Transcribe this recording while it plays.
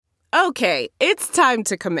Okay, it's time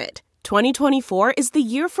to commit. 2024 is the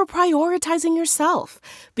year for prioritizing yourself.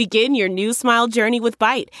 Begin your new smile journey with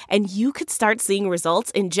Byte, and you could start seeing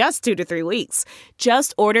results in just 2 to 3 weeks.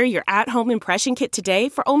 Just order your at-home impression kit today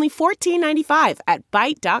for only $14.95 at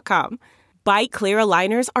Byte.com. Byte Clear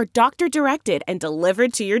aligners are doctor-directed and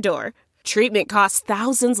delivered to your door. Treatment costs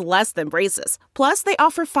thousands less than braces. Plus, they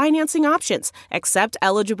offer financing options, accept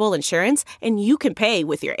eligible insurance, and you can pay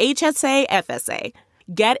with your HSA, FSA.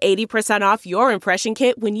 Get 80% off your impression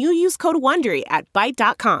kit when you use code WONDERY at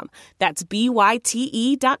Byte.com. That's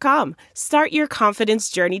BYTE.com. Start your confidence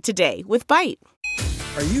journey today with Byte.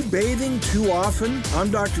 Are you bathing too often?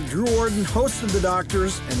 I'm Dr. Drew Ordon, host of The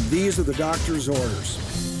Doctors, and these are the doctor's orders.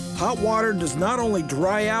 Hot water does not only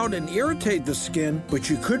dry out and irritate the skin,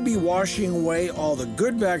 but you could be washing away all the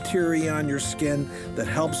good bacteria on your skin that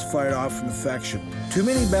helps fight off infection. Too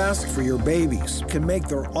many baths for your babies can make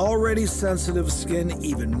their already sensitive skin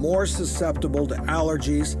even more susceptible to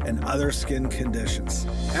allergies and other skin conditions.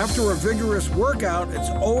 After a vigorous workout,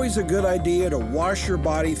 it's always a good idea to wash your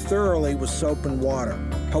body thoroughly with soap and water.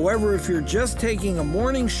 However, if you're just taking a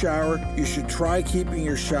morning shower, you should try keeping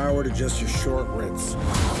your shower to just a short rinse.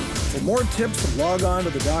 For more tips, log on to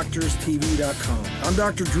thedoctorstv.com. I'm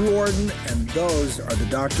Dr. Drew Ordon, and those are the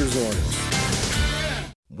doctor's orders.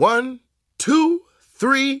 1, 2,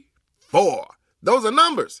 3, 4. Those are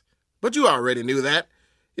numbers, but you already knew that.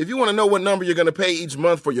 If you want to know what number you're going to pay each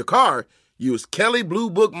month for your car, use Kelley Blue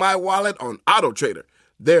Book My Wallet on Auto Trader.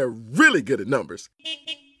 They're really good at numbers.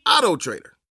 Auto Trader.